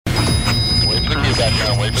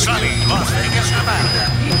Sunny Las Vegas,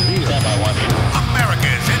 Nevada.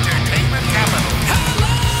 America's entertainment capital.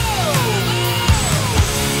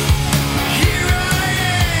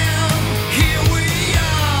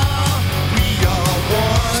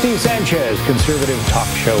 Steve Sanchez, conservative talk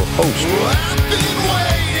show host. I've been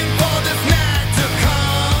waiting for this night to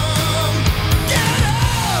come. Get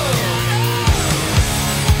up!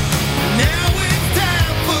 Now it's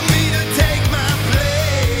time for me to take my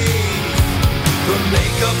place. The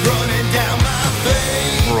makeup running down my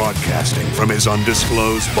face. Broadcasting from his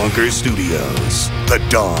undisclosed bunker studios, the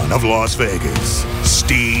dawn of Las Vegas,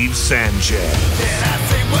 Steve Sanchez. Then I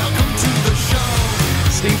say welcome to the show.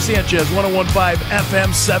 Steve Sanchez, 101.5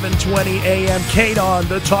 FM, 720 AM, KDON,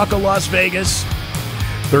 the talk of Las Vegas.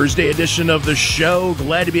 Thursday edition of the show.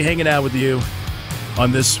 Glad to be hanging out with you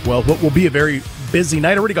on this, well, what will be a very busy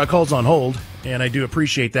night. I already got calls on hold, and I do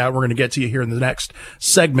appreciate that. We're going to get to you here in the next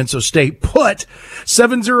segment, so stay put.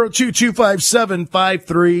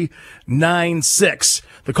 702-257-5396.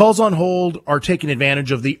 The calls on hold are taking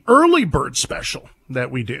advantage of the early bird special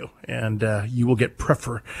that we do, and you will get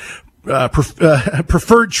preferred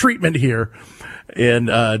treatment here in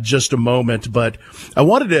just a moment. But I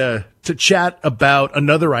wanted to chat about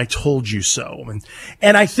another I told you so.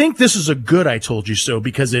 And I think this is a good I told you so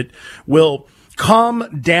because it will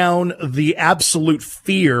calm down the absolute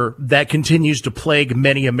fear that continues to plague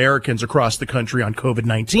many Americans across the country on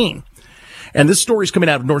COVID-19. And this story is coming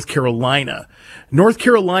out of North Carolina. North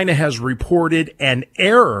Carolina has reported an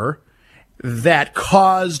error that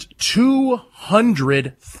caused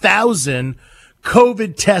 200,000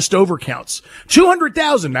 COVID test overcounts.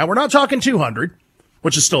 200,000. Now, we're not talking 200,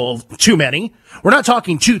 which is still too many. We're not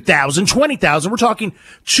talking 2,000, 20,000. We're talking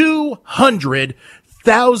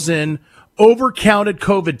 200,000 overcounted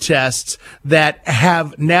COVID tests that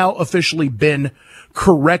have now officially been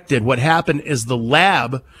corrected. What happened is the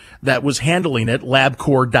lab that was handling it,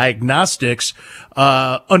 LabCorp Diagnostics,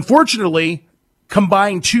 unfortunately,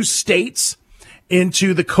 combined two states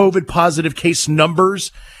into the COVID positive case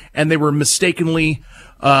numbers, and they were mistakenly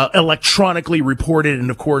electronically reported,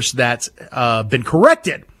 and of course that's been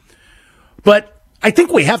corrected. But I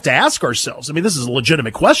think we have to ask ourselves, I mean, this is a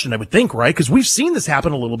legitimate question, I would think, right? Because we've seen this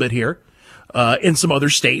happen a little bit here in some other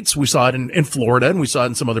states. We saw it in Florida, and we saw it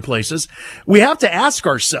in some other places. We have to ask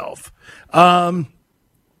ourselves, how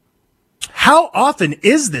often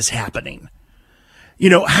is this happening? You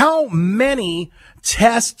know, how many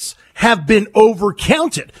tests have been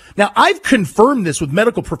overcounted? Now, I've confirmed this with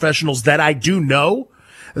medical professionals that I do know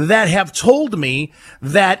that have told me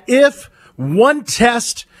that if one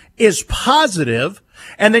test is positive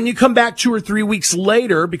and then you come back 2 or 3 weeks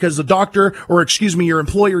later because the doctor or, your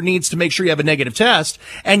employer needs to make sure you have a negative test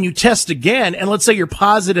and you test again, and let's say you're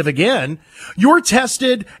positive again, you're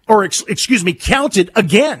tested or, counted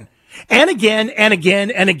again and again and again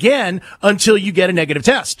and again until you get a negative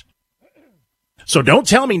test. So don't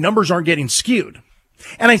tell me numbers aren't getting skewed.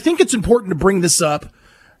 And I think it's important to bring this up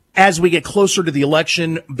as we get closer to the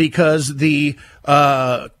election because the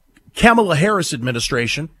Kamala Harris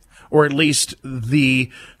administration, or at least the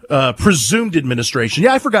presumed administration.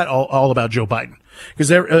 Yeah, I forgot all about Joe Biden because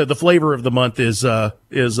the flavor of the month is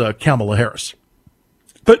Kamala Harris.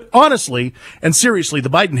 But honestly and seriously, the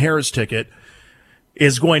Biden-Harris ticket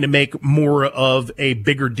is going to make more of a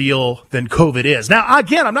bigger deal than COVID is. Now,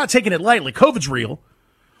 again, I'm not taking it lightly. COVID's real.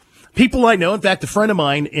 People I know, in fact, a friend of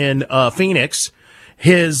mine in Phoenix,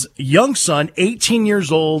 his young son, 18 years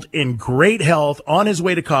old, in great health, on his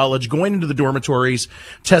way to college, going into the dormitories,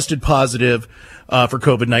 tested positive for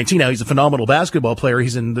COVID-19. Now, he's a phenomenal basketball player.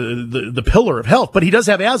 He's in the pillar of health, but he does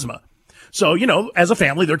have asthma. So, as a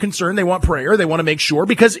family, they're concerned. They want prayer. They want to make sure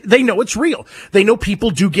because they know it's real. They know people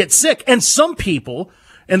do get sick. And some people,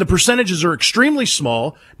 and the percentages are extremely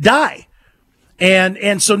small, die.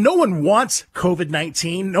 And so no one wants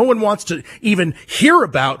COVID-19. No one wants to even hear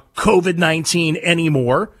about COVID-19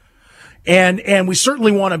 anymore. And we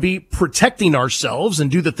certainly want to be protecting ourselves and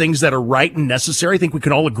do the things that are right and necessary. I think we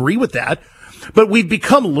can all agree with that. But we've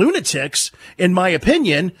become lunatics, in my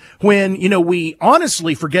opinion, when, we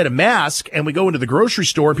honestly forget a mask and we go into the grocery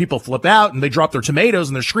store and people flip out and they drop their tomatoes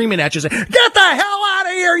and they're screaming at you, saying, "Get the hell out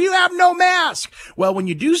of here. You have no mask." Well, when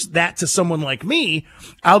you do that to someone like me,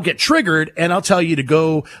 I'll get triggered and I'll tell you to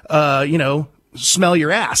go, smell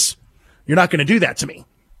your ass. You're not going to do that to me.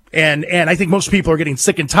 And I think most people are getting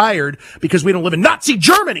sick and tired because we don't live in Nazi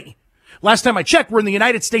Germany. Last time I checked, we're in the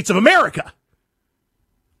United States of America.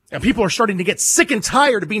 And people are starting to get sick and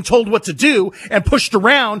tired of being told what to do and pushed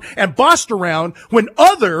around and bossed around when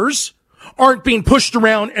others aren't being pushed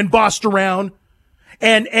around and bossed around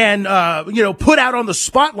and put out on the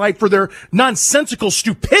spotlight for their nonsensical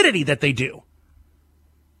stupidity that they do.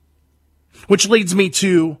 Which leads me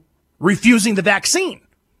to refusing the vaccine.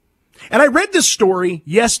 And I read this story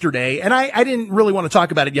yesterday, and I didn't really want to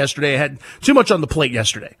talk about it yesterday. I had too much on the plate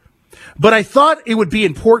yesterday. But I thought it would be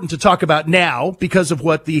important to talk about now because of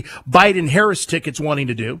what the Biden-Harris ticket's wanting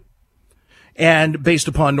to do. And based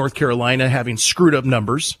upon North Carolina having screwed up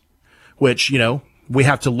numbers, which, we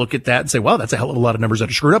have to look at that and say, well, that's a hell of a lot of numbers that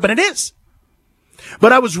are screwed up, and it is.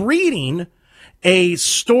 But I was reading a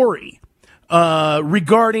story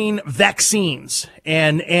regarding vaccines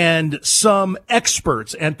and some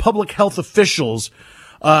experts and public health officials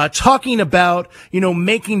talking about,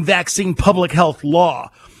 making vaccine public health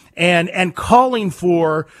law and calling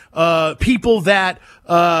for people that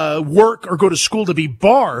work or go to school to be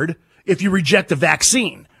barred if you reject a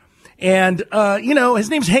vaccine. And his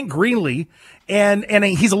name's Hank Greenlee, and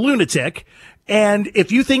he's a lunatic. And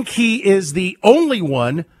if you think he is the only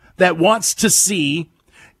one that wants to see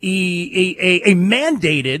a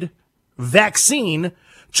mandated vaccine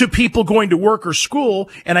to people going to work or school.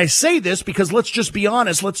 And I say this because let's just be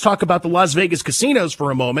honest. Let's talk about the Las Vegas casinos for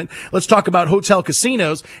a moment. Let's talk about hotel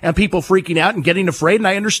casinos and people freaking out and getting afraid. And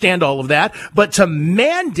I understand all of that. But to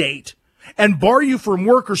mandate and bar you from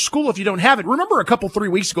work or school if you don't have it. Remember 3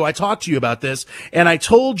 weeks ago, I talked to you about this and I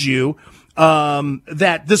told you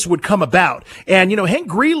that this would come about. And, Hank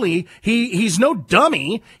Greenlee, he's no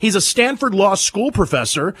dummy. He's a Stanford Law School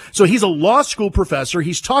professor. So he's a law school professor.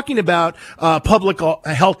 He's talking about, public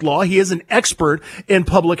health law. He is an expert in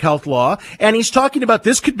public health law. And he's talking about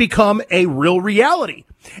this could become a real reality.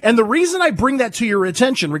 And the reason I bring that to your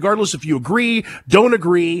attention, regardless if you agree, don't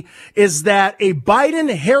agree, is that a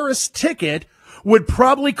Biden-Harris ticket would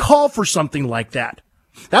probably call for something like that.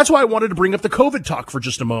 That's why I wanted to bring up the COVID talk for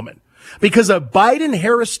just a moment. Because a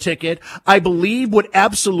Biden-Harris ticket, I believe, would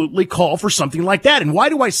absolutely call for something like that. And why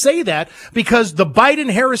do I say that? Because the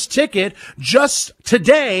Biden-Harris ticket just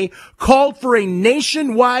today called for a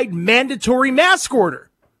nationwide mandatory mask order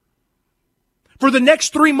for the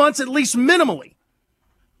next 3 months, at least minimally,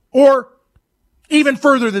 or even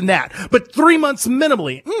further than that. But 3 months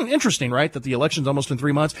minimally. Interesting, right? That the election's almost in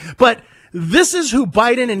 3 months. But this is who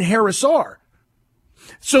Biden and Harris are.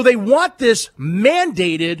 So they want this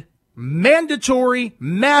mandated mandatory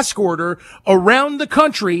mask order around the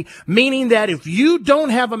country, meaning that if you don't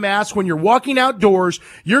have a mask when you're walking outdoors,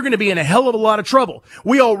 you're going to be in a hell of a lot of trouble.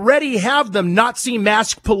 We already have them Nazi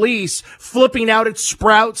mask police flipping out at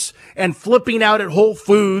Sprouts and flipping out at Whole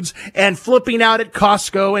Foods and flipping out at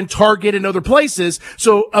Costco and Target and other places.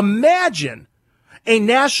 So imagine a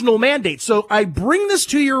national mandate. So I bring this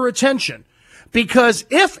to your attention because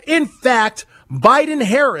if in fact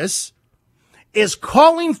Biden-Harris is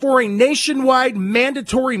calling for a nationwide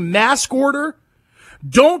mandatory mask order,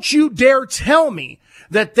 don't you dare tell me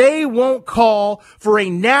that they won't call for a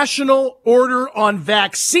national order on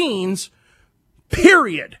vaccines,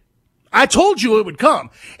 period. I told you it would come.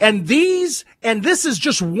 And this is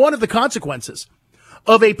just one of the consequences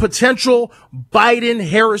of a potential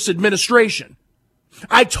Biden-Harris administration.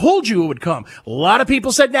 I told you it would come. A lot of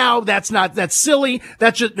people said, "No, that's silly.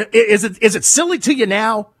 That's just, is it silly to you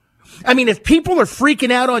now?" I mean, if people are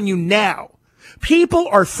freaking out on you now,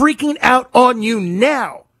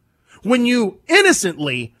 when you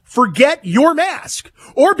innocently forget your mask,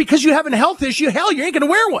 or because you have a health issue, hell, you ain't going to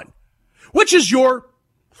wear one, which is your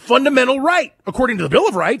fundamental right, according to the Bill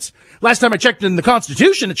of Rights. Last time I checked in the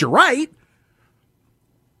Constitution, it's your right.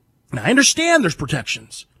 Now, I understand there's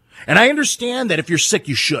protections. And I understand that if you're sick,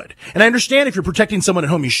 you should. And I understand if you're protecting someone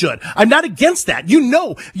at home, you should. I'm not against that.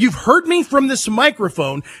 You've heard me from this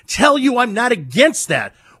microphone tell you I'm not against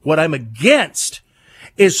that. What I'm against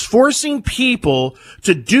is forcing people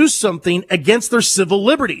to do something against their civil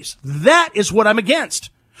liberties. That is what I'm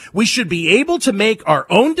against. We should be able to make our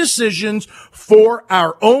own decisions for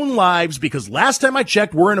our own lives because last time I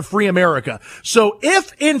checked, we're in a free America. So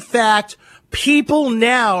if in fact people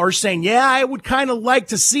now are saying, yeah, I would kind of like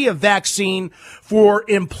to see a vaccine for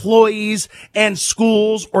employees and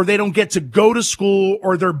schools, or they don't get to go to school,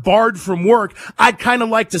 or they're barred from work. I'd kind of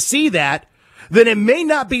like to see that. Then it may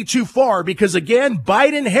not be too far because, again,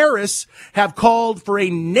 Biden and Harris have called for a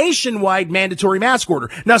nationwide mandatory mask order.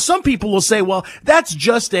 Now, some people will say, well, that's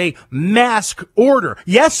just a mask order.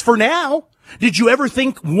 Yes, for now. Did you ever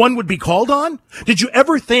think one would be called on? Did you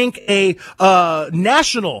ever think a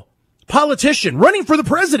national politician running for the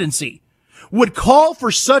presidency would call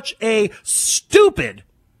for such a stupid,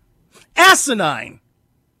 asinine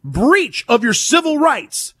breach of your civil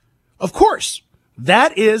rights? Of course,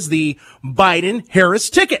 that is the Biden-Harris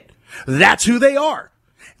ticket. That's who they are.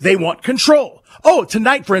 They want control. Oh,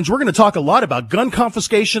 tonight, friends, we're going to talk a lot about gun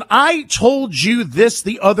confiscation. I told you this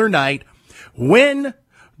the other night when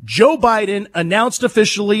Joe Biden announced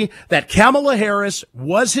officially that Kamala Harris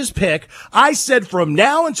was his pick. I said from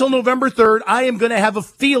now until November 3rd, I am going to have a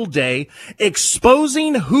field day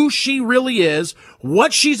exposing who she really is,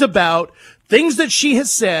 what she's about, things that she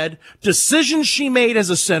has said, decisions she made as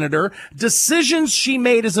a senator, decisions she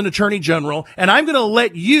made as an attorney general, and I'm going to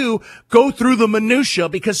let you go through the minutia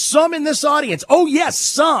because some in this audience, oh yes,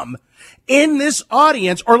 some in this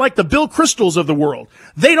audience are like the Bill Kristols of the world.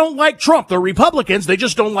 They don't like Trump. They're Republicans. They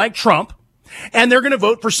just don't like Trump. And they're going to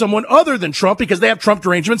vote for someone other than Trump because they have Trump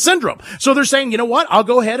derangement syndrome. So they're saying, you know what? I'll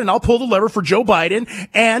go ahead and I'll pull the lever for Joe Biden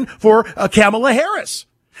and for Kamala Harris.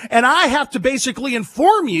 And I have to basically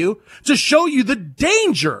inform you to show you the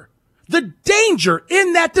danger in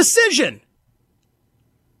that decision.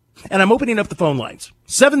 And I'm opening up the phone lines.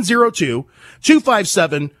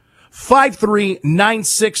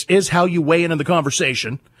 702-257-5396 is how you weigh in on the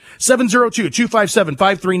conversation.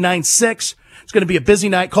 702-257-5396. It's going to be a busy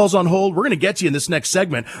night. Calls on hold. We're going to get to you in this next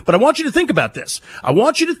segment. But I want you to think about this. I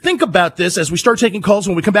want you to think about this as we start taking calls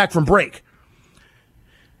when we come back from break.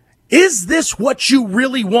 Is this what you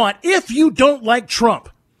really want if you don't like Trump?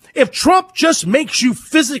 If Trump just makes you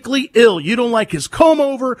physically ill, you don't like his comb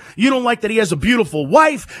over, you don't like that he has a beautiful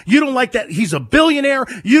wife, you don't like that he's a billionaire,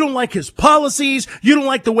 you don't like his policies, you don't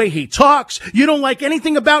like the way he talks, you don't like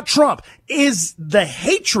anything about Trump. Is the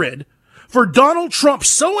hatred for Donald Trump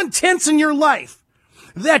so intense in your life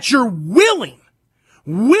that you're willing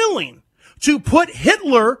to put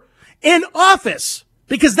Hitler in office?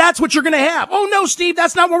 Because that's what you're going to have. Oh, no, Steve,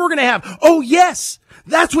 that's not what we're going to have. Oh, yes,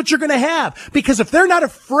 that's what you're going to have. Because if they're not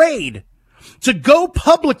afraid to go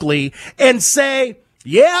publicly and say,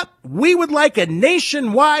 yeah, we would like a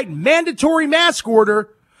nationwide mandatory mask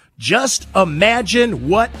order, just imagine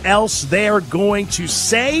what else they're going to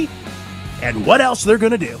say and what else they're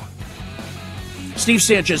going to do. Steve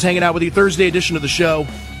Sanchez hanging out with you, Thursday edition of the show.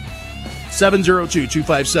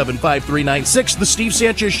 702-257-5396, the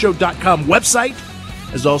SteveSanchezShow.com website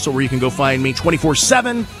is also where you can go find me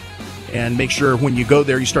 24/7. And make sure when you go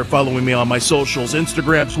there, you start following me on my socials,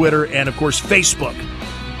 Instagram, Twitter, and, of course, Facebook.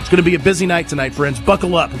 It's going to be a busy night tonight, friends.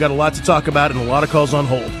 Buckle up. We've got a lot to talk about and a lot of calls on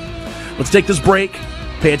hold. Let's take this break.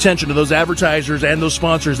 Pay attention to those advertisers and those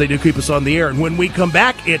sponsors. They do keep us on the air. And when we come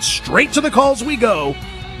back, it's straight to the calls we go.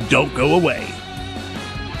 Don't go away.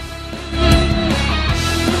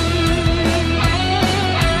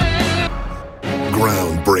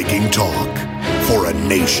 Groundbreaking talk for a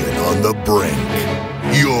nation on the brink.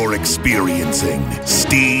 You're experiencing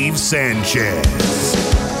Steve Sanchez.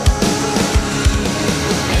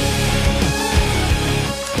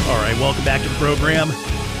 All right, welcome back to the program.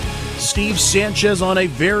 Steve Sanchez on a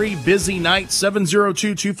very busy night.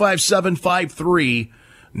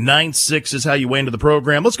 702-257-5396 is how you weigh into the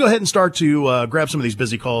program. Let's go ahead and start to grab some of these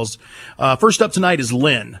busy calls. First up tonight is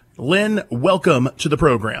Lynn. Lynn, welcome to the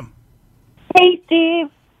program. Hey, Steve.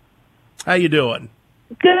 How you doing?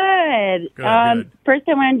 Good. Good. First,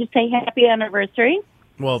 I wanted to say happy anniversary.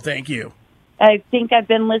 Well, thank you. I think I've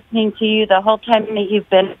been listening to you the whole time that you've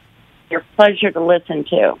been. Your pleasure to listen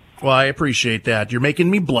to. Well, I appreciate that. You're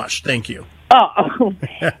making me blush. Thank you. Oh,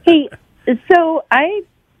 hey, so I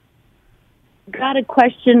got a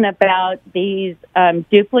question about these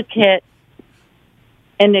duplicate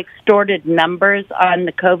and extorted numbers on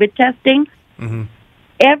the COVID testing. Mm-hmm.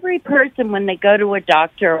 Every person, when they go to a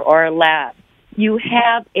doctor or a lab, you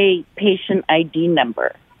have a patient ID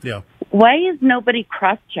number. Yeah. Why is nobody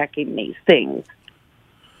cross-checking these things?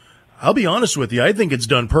 I'll be honest with you. I think it's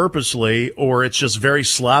done purposely, or it's just very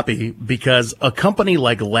sloppy, because a company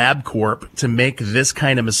like LabCorp, to make this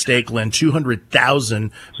kind of mistake, Lynn,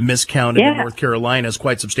 200,000 miscounted in North Carolina is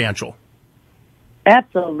quite substantial.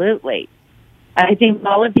 Absolutely. I think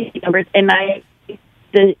all of these numbers, and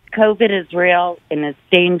the COVID is real and it's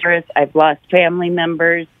dangerous. I've lost family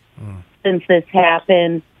members since this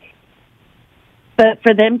happened. But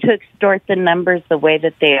for them to extort the numbers the way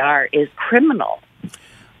that they are is criminal.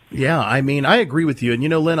 Yeah, I mean, I agree with you. And, you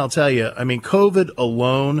know, Lynn, I'll tell you, I mean, COVID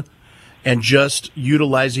alone and just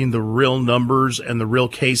utilizing the real numbers and the real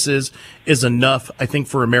cases is enough, I think,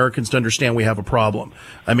 for Americans to understand we have a problem.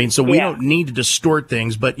 I mean, so we don't need to distort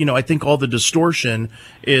things, but, you know, I think all the distortion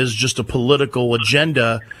is just a political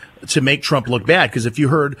agenda to make Trump look bad. Because if you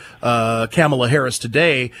heard Kamala Harris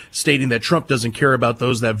today stating that Trump doesn't care about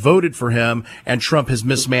those that voted for him, and Trump has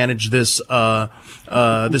mismanaged this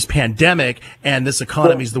this pandemic, and this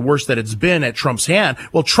economy is the worst that it's been at Trump's hand.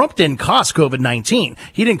 Well, Trump didn't cause COVID-19.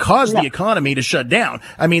 He didn't cause the economy to shut down.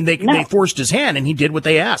 I mean, they forced his hand, and he did what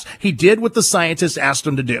they asked. He did what the scientists asked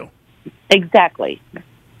him to do. Exactly.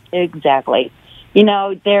 You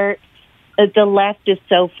know, the left is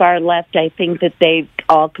so far left, I think that they've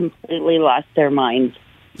all completely lost their minds.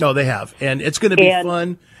 No, they have. And it's going to be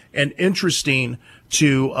fun and interesting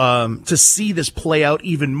to see this play out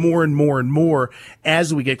even more and more and more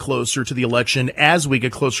as we get closer to the election, as we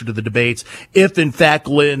get closer to the debates. If in fact,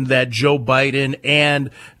 Lynn, that Joe Biden and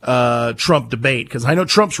Trump debate, because I know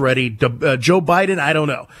Trump's ready. Joe Biden, I don't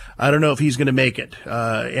know. I don't know if he's going to make it.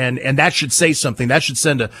 And that should say something. That should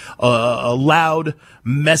send a loud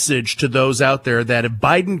message to those out there that if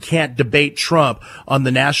Biden can't debate Trump on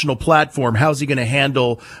the national platform, how's he going to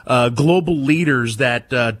handle global leaders that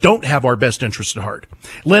don't have our best interest at heart?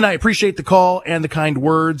 Lynn, I appreciate the call and the kind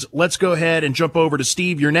words. Let's go ahead and jump over to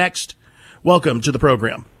Steve. You're next. Welcome to the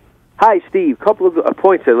program. Hi, Steve. Couple of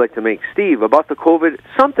points I'd like to make. Steve, about the COVID,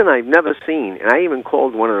 something I've never seen, and I even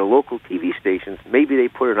called one of the local TV stations. Maybe they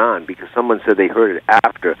put it on because someone said they heard it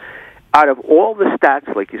after. Out of all the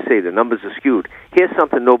stats, like you say, the numbers are skewed. Here's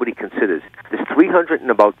something nobody considers. There's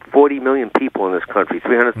 340 million people in this country,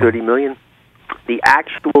 330 million. The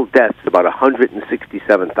actual deaths is about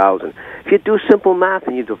 167,000. If you do simple math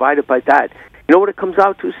and you divide it by that, you know what it comes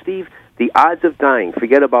out to, Steve? The odds of dying,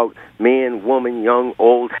 forget about man, woman, young,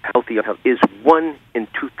 old, healthy, is 1 in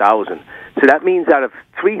 2,000. So that means out of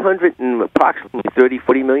 300 and approximately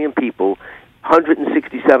 40 million people,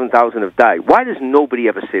 167,000 have died. Why does nobody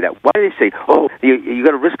ever say that? Why do they say, oh, you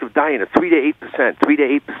got a risk of dying of 3 to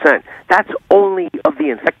 8%? That's only of the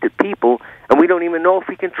infected people, and we don't even know if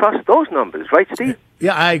we can trust those numbers, right, Steve?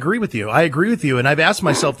 Yeah, I agree with you. And I've asked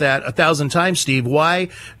myself that 1,000 times, Steve. Why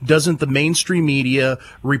doesn't the mainstream media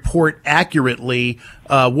report accurately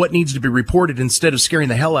what needs to be reported instead of scaring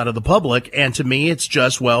the hell out of the public? And to me, it's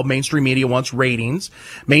just, well, mainstream media wants ratings.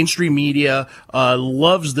 Mainstream media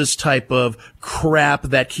loves this type of crap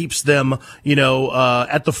that keeps them,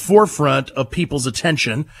 at the forefront of people's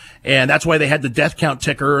attention. And that's why they had the death count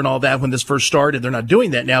ticker and all that when this first started. They're not doing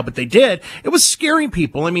that now, but they did. It was scaring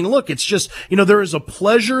people. I mean, look, it's just, there is a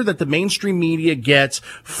pleasure that the mainstream media gets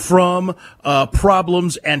from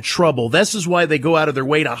problems and trouble. This is why they go out of their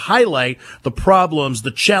way to highlight the problems,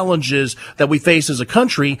 the challenges that we face as a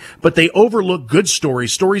country, but they overlook good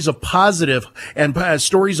stories of positive and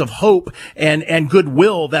stories of hope and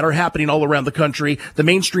goodwill that are happening all around the country. The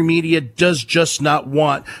mainstream media does just not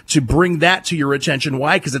want to bring that to your attention.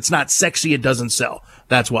 Why? Because it's not sexy. It doesn't sell.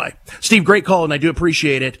 That's why. Steve, great call, and I do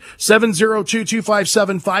appreciate it.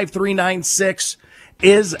 702-257-5396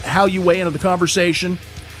 is how you weigh into the conversation.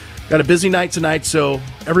 Got a busy night tonight, so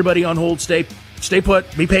everybody on hold, stay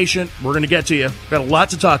put, be patient. We're going to get to you. Got a lot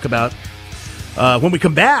to talk about. When we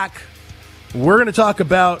come back, we're going to talk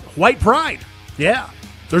about white pride. Yeah,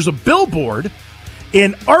 there's a billboard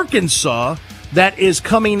in Arkansas that is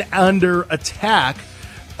coming under attack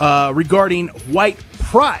regarding white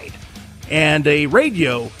pride, and a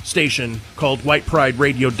radio station called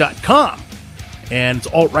whiteprideradio.com. And it's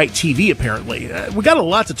alt-right TV, apparently. We got a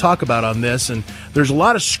lot to talk about on this, and there's a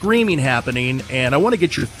lot of screaming happening, and I want to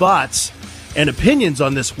get your thoughts and opinions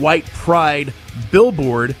on this white pride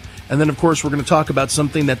billboard. And then, of course, we're going to talk about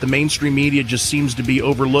something that the mainstream media just seems to be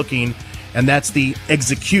overlooking, and that's the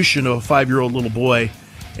execution of a 5-year-old little boy.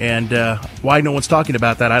 And why no one's talking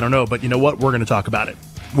about that, I don't know. But you know what? We're going to talk about it.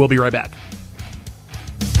 We'll be right back.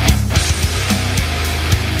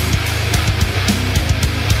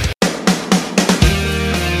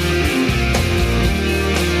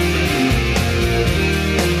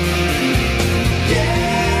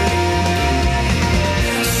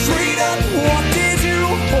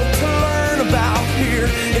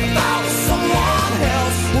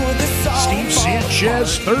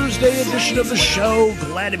 Thursday edition of the show.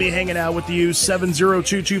 Glad to be hanging out with you.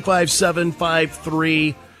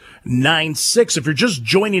 702-257-5396. If you're just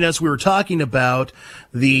joining us, we were talking about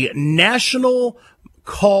the national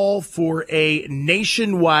call for a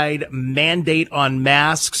nationwide mandate on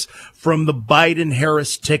masks from the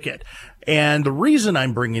Biden-Harris ticket. And the reason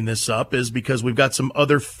I'm bringing this up is because we've got some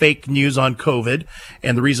other fake news on COVID.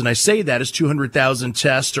 And the reason I say that is 200,000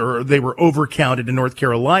 tests, or they were overcounted in North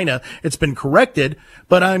Carolina. It's been corrected,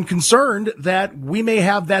 but I'm concerned that we may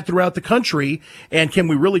have that throughout the country. And can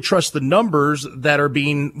we really trust the numbers that are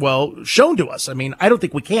being, shown to us? I mean, I don't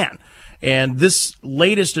think we can. And this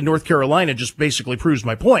latest in North Carolina just basically proves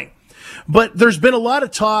my point. But there's been a lot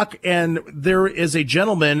of talk, and there is a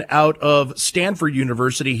gentleman out of Stanford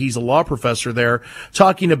University, he's a law professor there,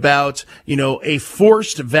 talking about, a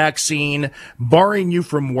forced vaccine, barring you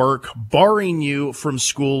from work, barring you from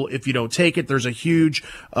school if you don't take it. There's a huge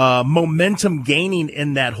momentum gaining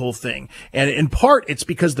in that whole thing. And in part, it's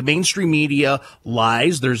because the mainstream media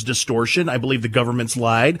lies. There's distortion. I believe the government's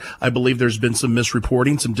lied. I believe there's been some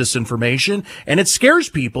misreporting, some disinformation, and it scares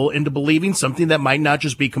people into believing something that might not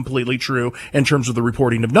just be completely true in terms of the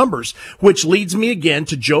reporting of numbers, which leads me again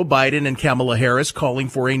to Joe Biden and Kamala Harris calling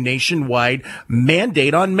for a nationwide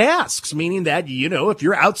mandate on masks, meaning that, if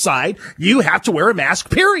you're outside, you have to wear a mask,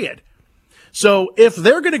 period. So if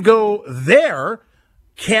they're going to go there,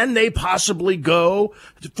 can they possibly go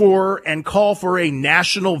for and call for a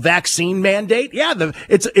national vaccine mandate? Yeah,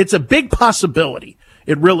 it's a big possibility.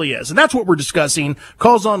 It really is. And that's what we're discussing.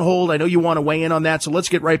 Calls on hold. I know you want to weigh in on that. So let's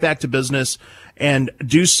get right back to business and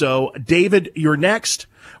do so. David, you're next.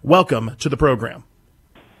 Welcome to the program.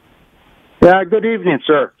 Yeah, good evening,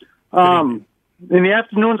 sir. In the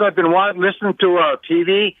afternoons, I've been listening to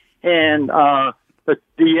TV, and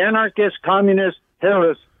the anarchist communist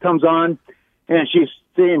Harris comes on, and she's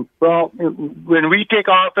saying, well, when we take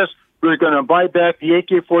office, we're going to buy back the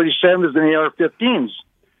AK-47s and the AR-15s.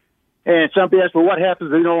 And somebody asked, well, what happens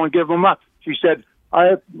if they don't want to give them up? She said,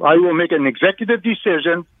 I will make an executive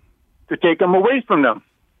decision to take them away from them.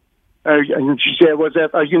 And she said,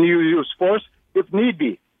 are you going to use force if need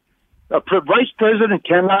be? A vice president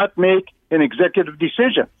cannot make an executive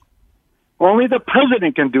decision. Only the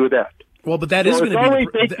president can do that. Well, but that is going to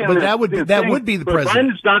be, but that would be the president.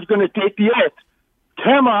 Biden's not going to take the oath.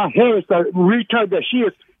 Kamala Harris, the retard that she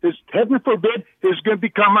is heaven forbid, is going to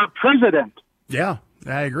become our president. Yeah.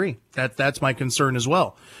 I agree. That's my concern as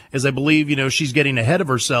well, is I believe, she's getting ahead of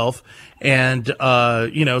herself and,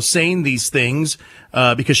 saying these things,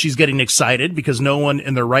 because she's getting excited because no one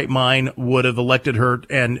in their right mind would have elected her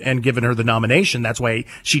and given her the nomination. That's why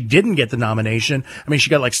she didn't get the nomination. I mean, she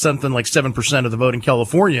got something like 7% of the vote in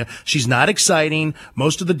California. She's not exciting.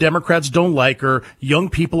 Most of the Democrats don't like her. Young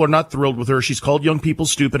people are not thrilled with her. She's called young people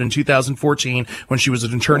stupid in 2014 when she was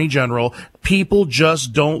an attorney general. People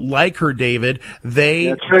just don't like her, David.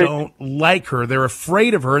 They don't like her. They're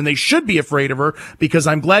afraid of her, and they should be afraid of her, because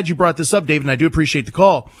I'm glad you brought this up, David, and I do appreciate the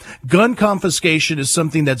call. Gun confiscation is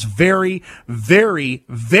something that's very, very,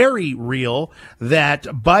 very real, that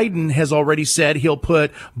Biden has already said he'll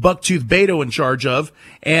put Bucktooth Beto in charge of,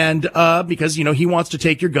 and because, he wants to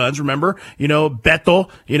take your guns. Remember, Beto,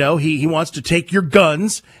 he wants to take your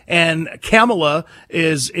guns, and Kamala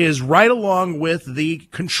is right along with the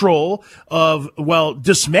control of,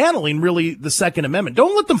 dismantling really the Second Amendment.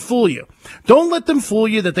 Don't let them fool you. Don't let them fool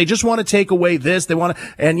you that they just want to take away this. They want to,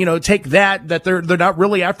 and, take that they're not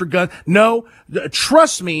really after gun. No,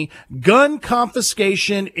 trust me, gun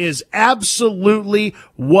confiscation is absolutely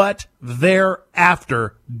what they're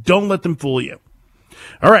after. Don't let them fool you.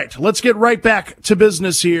 All right, let's get right back to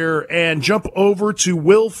business here and jump over to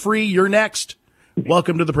Will Free. You're next.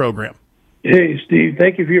 Welcome to the program. Hey, Steve.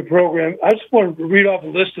 Thank you for your program. I just wanted to read off a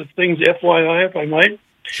list of things, FYI, if I might.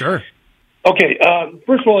 Sure. Okay.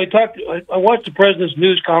 First of all, I watched the president's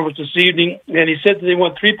news conference this evening, and he said that they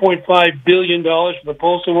want $3.5 billion for the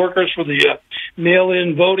postal workers for the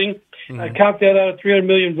mail-in voting. Mm-hmm. I count that out of 300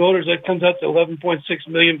 million voters. That comes out to $11.6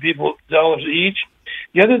 million dollars each.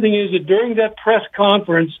 The other thing is that during that press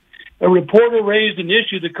conference, a reporter raised an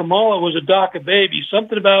issue that Kamala was a DACA baby,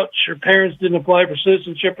 something about her parents didn't apply for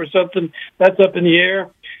citizenship or something. That's up in the air.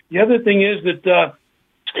 The other thing is that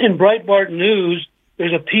in Breitbart News,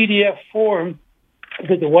 there's a PDF form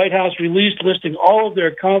that the White House released listing all of their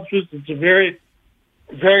accomplishments. It's a very,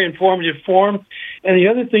 very informative form. And the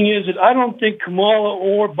other thing is that I don't think Kamala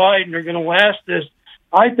or Biden are going to last this.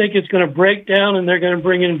 I think it's going to break down, and they're going to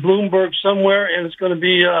bring in Bloomberg somewhere, and it's going to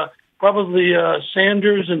be probably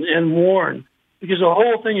Sanders and Warren, because the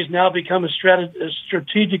whole thing has now become a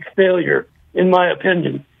strategic failure, in my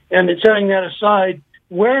opinion. And setting that aside,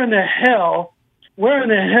 where in the hell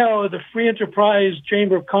are the Free Enterprise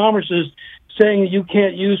Chamber of Commerce saying that you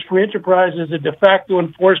can't use free enterprise as a de facto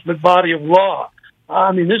enforcement body of law?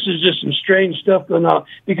 I mean, this is just some strange stuff going on.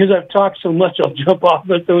 Because I've talked so much, I'll jump off,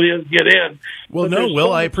 let those get in. Well, no,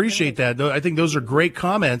 Will, I appreciate that. I think those are great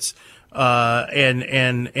comments. And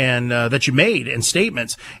that you made and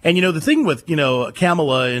statements. And, the thing with,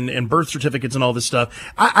 Kamala and birth certificates and all this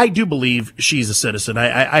stuff, I do believe she's a citizen.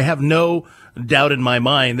 I have no doubt in my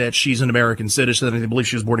mind that she's an American citizen. I believe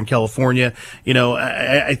she was born in California.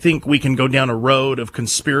 I think we can go down a road of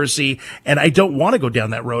conspiracy, and I don't want to go down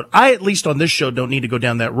that road. I, at least on this show, don't need to go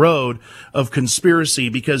down that road of conspiracy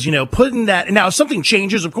because, putting that, now if something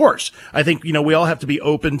changes, of course, I think, we all have to be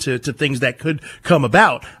open to things that could come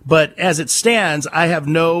about. But as it stands, I have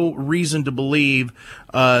no reason to believe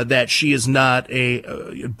that she is not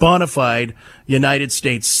a bona fide United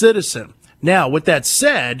States citizen. Now, with that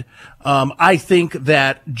said, I think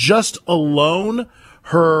that just alone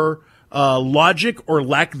her logic or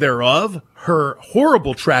lack thereof, her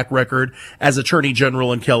horrible track record as Attorney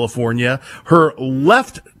General in California, her more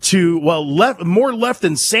left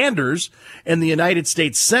than Sanders in the United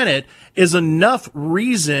States Senate is enough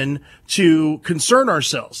reason to concern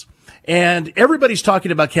ourselves. And everybody's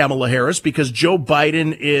talking about Kamala Harris because Joe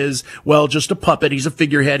Biden is, just a puppet. He's a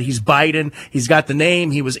figurehead. He's Biden. He's got the name.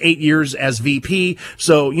 He was 8 years as VP.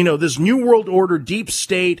 So, this New World Order, deep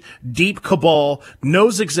state, deep cabal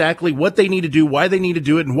knows exactly what they need to do, why they need to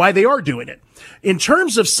do it, and why they are doing it. In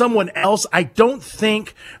terms of someone else, I don't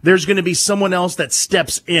think there's going to be someone else that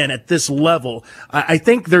steps in at this level. I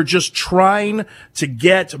think they're just trying to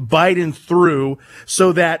get Biden through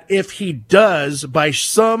so that if he does, by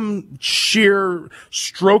some sheer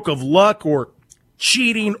stroke of luck or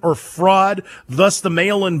cheating or fraud, thus the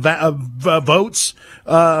mail-in votes,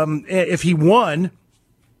 if he won,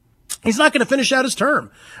 he's not going to finish out his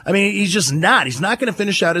term. I mean, he's just not. He's not going to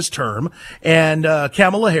finish out his term, and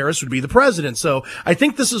Kamala Harris would be the president. So I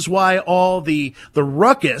think this is why all the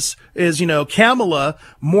ruckus is, Kamala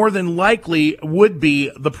more than likely would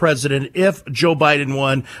be the president if Joe Biden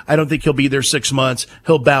won. I don't think he'll be there 6 months.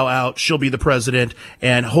 He'll bow out. She'll be the president,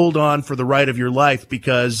 and hold on for the ride of your life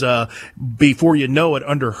because before you know it,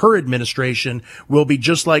 under her administration, we'll be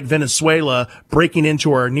just like Venezuela, breaking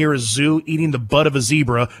into our nearest zoo, eating the butt of a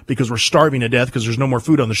zebra because we're starving to death because there's no more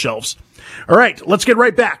food on the shelves. All right, let's get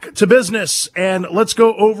right back to business, and let's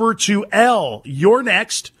go over to L. You're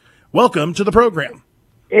next. Welcome to the program.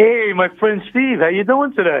 Hey, my friend Steve, how you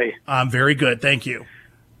doing today? I'm very good, thank you.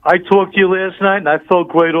 I talked to you last night, and I felt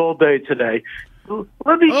great all day today.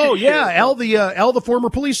 Let me Al, the former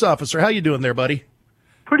police officer. How you doing there, buddy?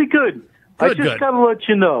 Pretty good. I just got to let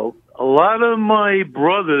you know, a lot of my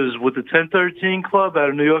brothers with the 1013 Club out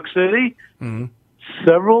of New York City,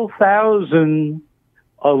 several thousand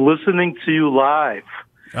are listening to you live.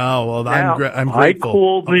 Oh, well, now, I'm grateful. I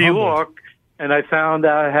called New York, and I found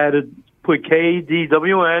out I had to put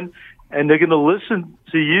KDWN, and they're going to listen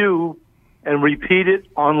to you and repeat it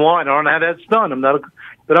online. I don't know how that's done.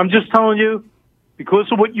 But I'm just telling you, because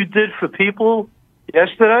of what you did for people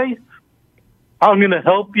yesterday, I'm going to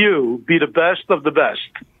help you be the best of the best.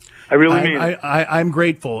 I really mean it. I'm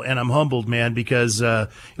grateful and I'm humbled, man, because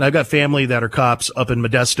I've got family that are cops up in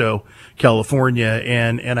Modesto, California,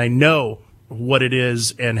 and I know what it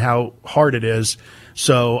is and how hard it is.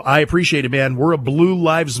 So I appreciate it, man. We're a Blue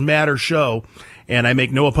Lives Matter show, and I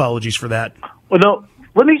make no apologies for that. Well, no,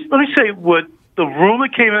 let me say what the rumor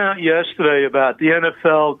came out yesterday about the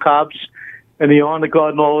NFL cops and the honor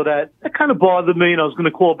guard and all of that. That kind of bothered me, and I was going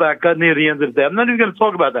to call back. Got near the end of the day. I'm not even going to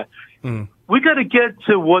talk about that. We got to get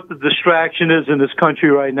to what the distraction is in this country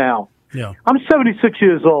right now. Yeah. I'm 76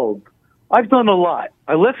 years old. I've done a lot.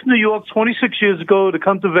 I left New York 26 years ago to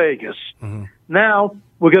come to Vegas. Now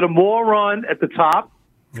we got a moron at the top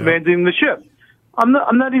commanding the ship. I'm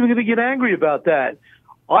not even going to get angry about that.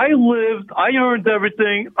 I earned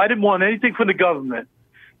everything. I didn't want anything from the government.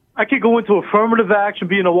 I could go into affirmative action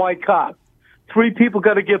being a white cop. 3 people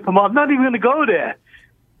got to get promoted. I'm not even going to go there.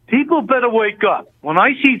 People better wake up. When I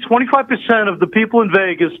see 25% of the people in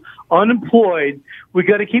Vegas unemployed, we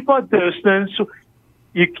got to keep our distance.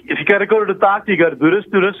 If you got to go to the doctor, you got to do this,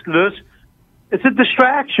 do this, do this. It's a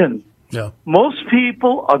distraction. Yeah. Most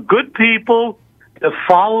people are good people. They're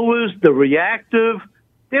followers. They're reactive.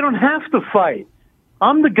 They don't have to fight.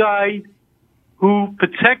 I'm the guy who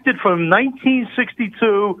protected from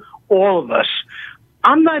 1962 all of us.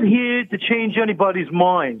 I'm not here to change anybody's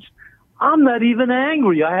minds. I'm not even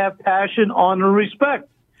angry. I have passion, honor, and respect.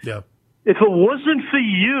 Yeah. If it wasn't for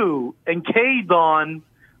you and K-Don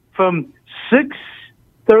from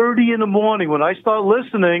 6:30 in the morning when I start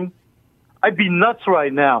listening, I'd be nuts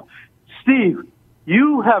right now. Steve,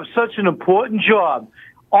 you have such an important job.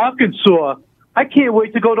 Arkansas, I can't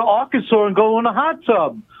wait to go to Arkansas and go in a hot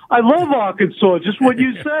tub. I love Arkansas, just what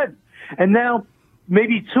you said. And now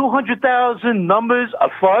maybe 200,000 numbers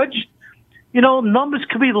are fudged. Numbers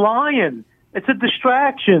could be lying. It's a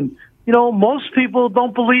distraction. Most people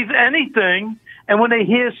don't believe anything, and when they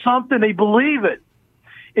hear something, they believe it.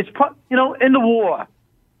 It's, in the war,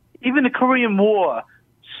 even the Korean War,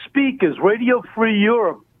 speakers, Radio Free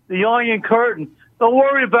Europe, the Iron Curtain. Don't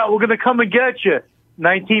worry about it. We're going to come and get you.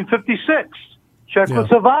 1956,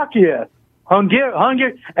 Czechoslovakia,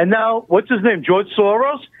 Hungary, and now, what's his name? George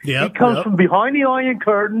Soros? Yep, He comes from behind the Iron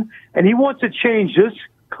Curtain, and he wants to change this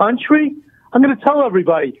country. I'm going to tell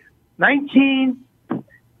everybody,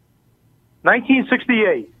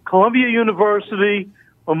 1968, Columbia University,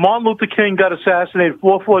 when Martin Luther King got assassinated,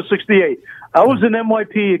 4/4/68. I was in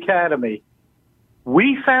NYP Academy.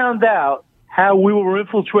 We found out how we were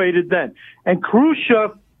infiltrated then. And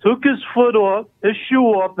Khrushchev took his foot off, his shoe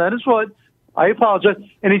off, not his foot. I apologize.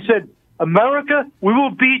 And he said, America, we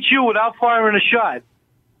will beat you without firing a shot.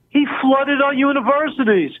 He flooded our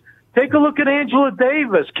universities. Take a look at Angela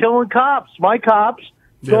Davis killing cops, my cops,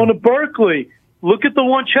 going to Berkeley. Look at the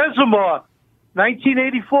one Chesimar.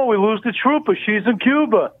 1984, we lose the trooper. She's in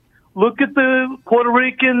Cuba. Look at the Puerto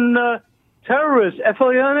Rican terrorists,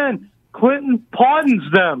 FLN. Clinton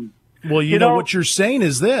pardons them. Well, you know, what you're saying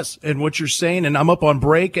is this, and what you're saying, and I'm up on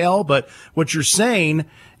break, Al, but what you're saying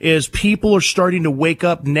is people are starting to wake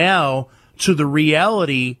up now to the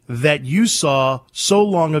reality that you saw so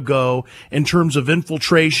long ago in terms of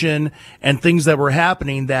infiltration and things that were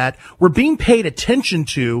happening that were being paid attention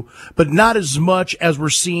to, but not as much as we're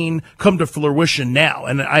seeing come to fruition now.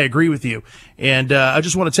 And I agree with you. And I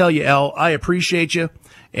just want to tell you, Al, I appreciate you.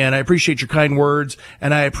 And I appreciate your kind words,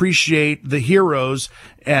 and I appreciate the heroes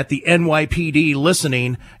at the NYPD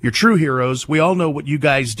listening, your true heroes. We all know what you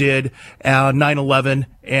guys did on 9/11,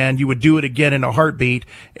 and you would do it again in a heartbeat.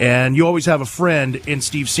 And you always have a friend in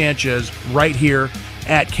Steve Sanchez right here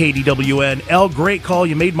at KDWN. Al, great call.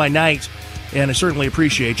 You made my night, and I certainly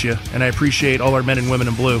appreciate you, and I appreciate all our men and women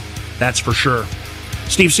in blue. That's for sure.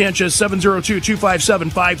 Steve Sanchez,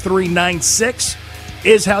 702-257-5396.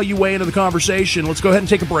 is how you weigh into the conversation. Let's go ahead and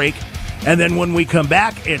take a break. And then when we come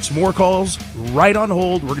back, it's more calls right on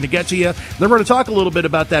hold. We're going to get to you. Then we're going to talk a little bit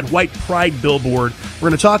about that white pride billboard. We're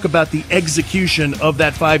going to talk about the execution of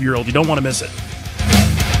that 5-year-old. You don't want to miss it.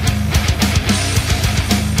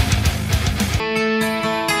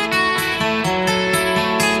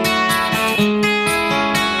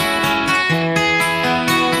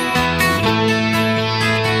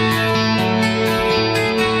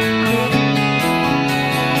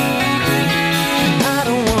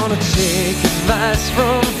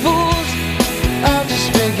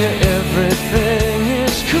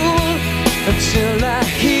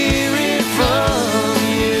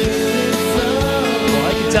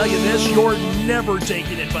 You're never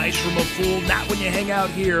taking advice from a fool, not when you hang out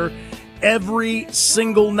here every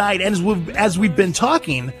single night. And as we've been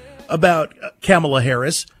talking about Kamala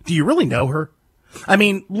Harris, do you really know her? I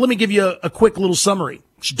mean, let me give you a quick little summary.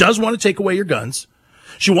 She does want to take away your guns.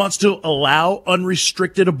 She wants to allow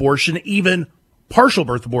unrestricted abortion, even partial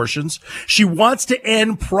birth abortions. She wants to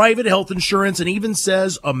end private health insurance and even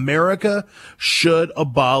says America should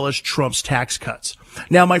abolish Trump's tax cuts.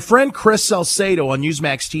 Now, my friend Chris Salcedo on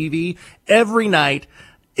Newsmax TV every night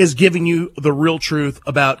is giving you the real truth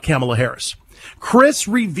about Kamala Harris. Chris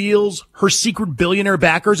reveals her secret billionaire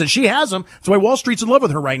backers, and she has them. That's why Wall Street's in love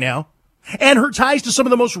with her right now. And her ties to some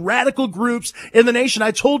of the most radical groups in the nation.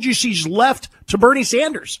 I told you she's left to Bernie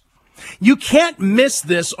Sanders. You can't miss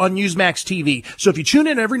this on Newsmax TV. So if you tune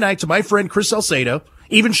in every night to my friend Chris Salcedo,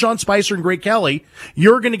 even Sean Spicer and Greg Kelly,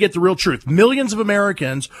 you're going to get the real truth. Millions of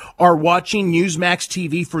Americans are watching Newsmax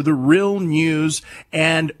TV for the real news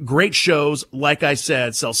and great shows, like I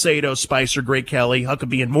said, Salcedo, Spicer, Greg Kelly,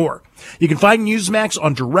 Huckabee, and more. You can find Newsmax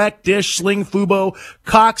on Direct, Dish, Sling, Fubo,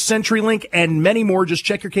 Cox, CenturyLink, and many more. Just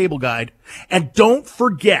check your cable guide. And don't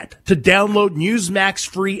forget to download Newsmax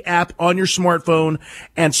free app on your smartphone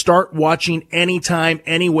and start watching anytime,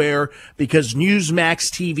 anywhere, because Newsmax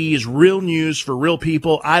TV is real news for real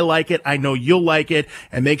people. I like it. I know you'll like it.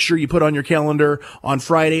 And make sure you put on your calendar on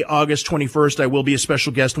Friday, August 21st. I will be a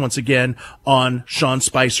special guest once again on Sean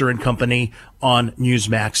Spicer and Company on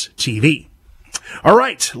Newsmax TV. All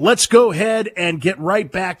right, let's go ahead and get right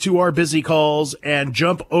back to our busy calls and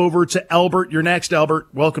jump over to Albert. You're next, Albert.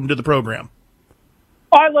 Welcome to the program.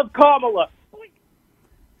 I love Kamala.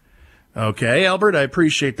 Okay, Albert, I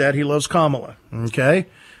appreciate that. He loves Kamala. Okay.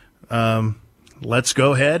 Let's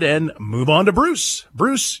go ahead and move on to Bruce.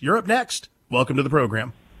 Bruce, you're up next. Welcome to the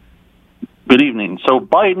program. Good evening. So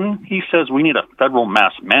Biden, he says we need a federal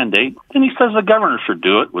mask mandate, and he says the governor should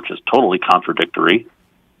do it, which is totally contradictory.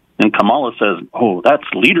 And Kamala says, oh, that's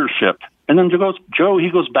leadership. And then he goes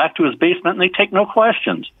back to his basement, and they take no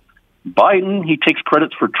questions. Biden, he takes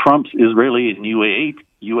credits for Trump's Israeli and UAE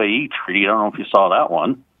treaty. I don't know if you saw that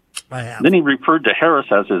one. I have. Then he referred to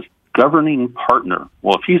Harris as his governing partner.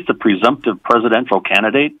 Well, if he's the presumptive presidential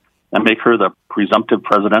candidate, and make her the presumptive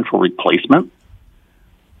presidential replacement?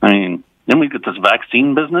 I mean, then we get this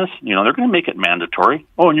vaccine business. You know, they're going to make it mandatory.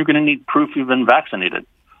 Oh, and you're going to need proof you've been vaccinated.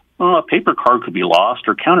 Oh, a paper card could be lost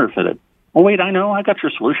or counterfeited. Oh, wait, I know. I got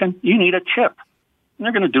your solution. You need a chip. And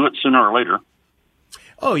they're going to do it sooner or later.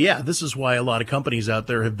 Oh, yeah. This is why a lot of companies out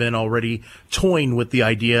there have been already toying with the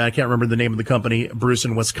idea. I can't remember the name of the company, Bruce,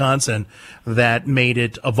 in Wisconsin, that made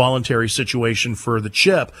it a voluntary situation for the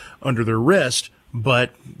chip under their wrist.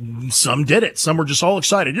 But some did it. Some were just all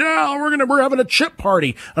excited. Yeah, we're having a chip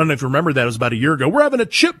party. I don't know if you remember that. It was about a year ago. We're having a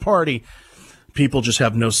chip party. People just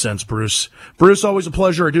have no sense, Bruce. Bruce, always a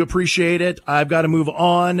pleasure. I do appreciate it. I've got to move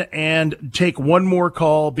on and take one more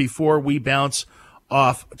call before we bounce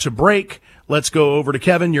off to break. Let's go over to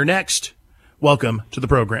Kevin. You're next. Welcome to the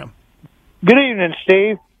program. Good evening,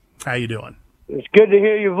 Steve. How you doing? It's good to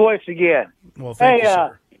hear your voice again. Well, thank you,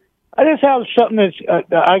 sir. I just have something that's,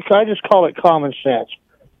 I just call it common sense.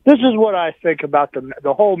 This is what I think about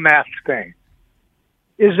the whole mask thing,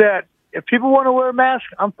 is that if people want to wear a mask,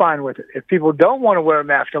 I'm fine with it. If people don't want to wear a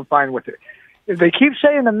mask, I'm fine with it. If they keep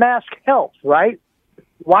saying the mask helps, right?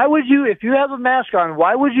 Why would you, if you have a mask on,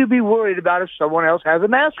 why would you be worried about if someone else has a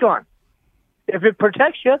mask on? If it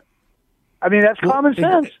protects you, I mean, that's common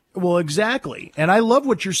sense. Well, exactly. And I love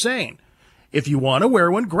what you're saying. If you want to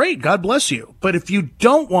wear one, great. God bless you. But if you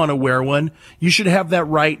don't want to wear one, you should have that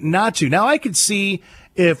right not to. Now, I could see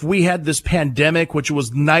if we had this pandemic, which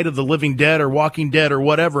was Night of the Living Dead or Walking Dead or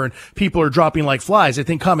whatever, and people are dropping like flies, I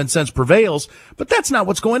think common sense prevails. But that's not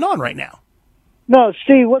what's going on right now. No,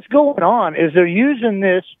 Steve, what's going on is they're using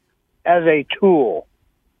this as a tool,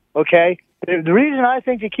 okay? The reason I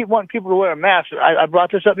think they keep wanting people to wear a mask, I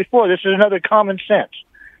brought this up before, this is another common sense.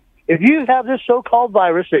 If you have this so-called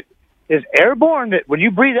virus that is airborne, that when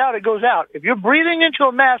you breathe out, it goes out. If you're breathing into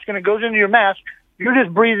a mask and it goes into your mask, you're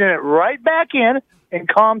just breathing it right back in and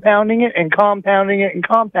compounding it and compounding it and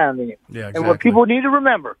compounding it. Yeah, exactly. And what people need to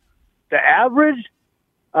remember, the average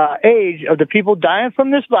age of the people dying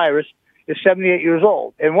from this virus is 78 years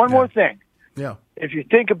old. And one more thing. Yeah. If you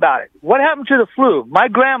think about it, what happened to the flu? My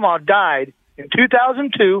grandma died in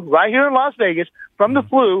 2002 right here in Las Vegas from the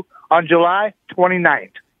flu on July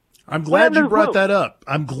 29th. I'm glad you brought that up.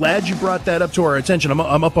 I'm glad you brought that up to our attention.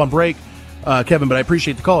 I'm up on break, Kevin, but I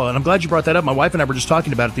appreciate the call. And I'm glad you brought that up. My wife and I were just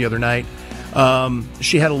talking about it the other night.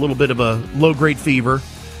 She had a little bit of a low-grade fever.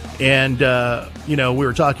 And, we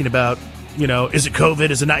were talking about, is it COVID?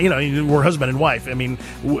 Is it not? We're husband and wife. I mean,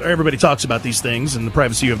 everybody talks about these things in the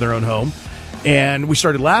privacy of their own home. And we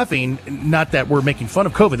started laughing, not that we're making fun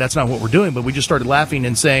of COVID. That's not what we're doing. But we just started laughing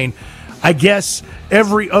and saying, I guess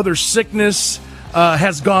every other sickness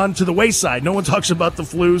has gone to the wayside. No one talks about the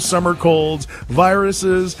flu, summer colds,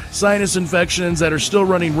 viruses, sinus infections that are still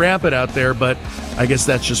running rampant out there. But I guess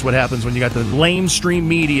that's just what happens when you got the lamestream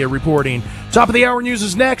media reporting. Top of the hour news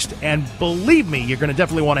is next. And believe me, you're going to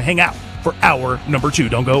definitely want to hang out for hour number 2.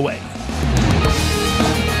 Don't go away.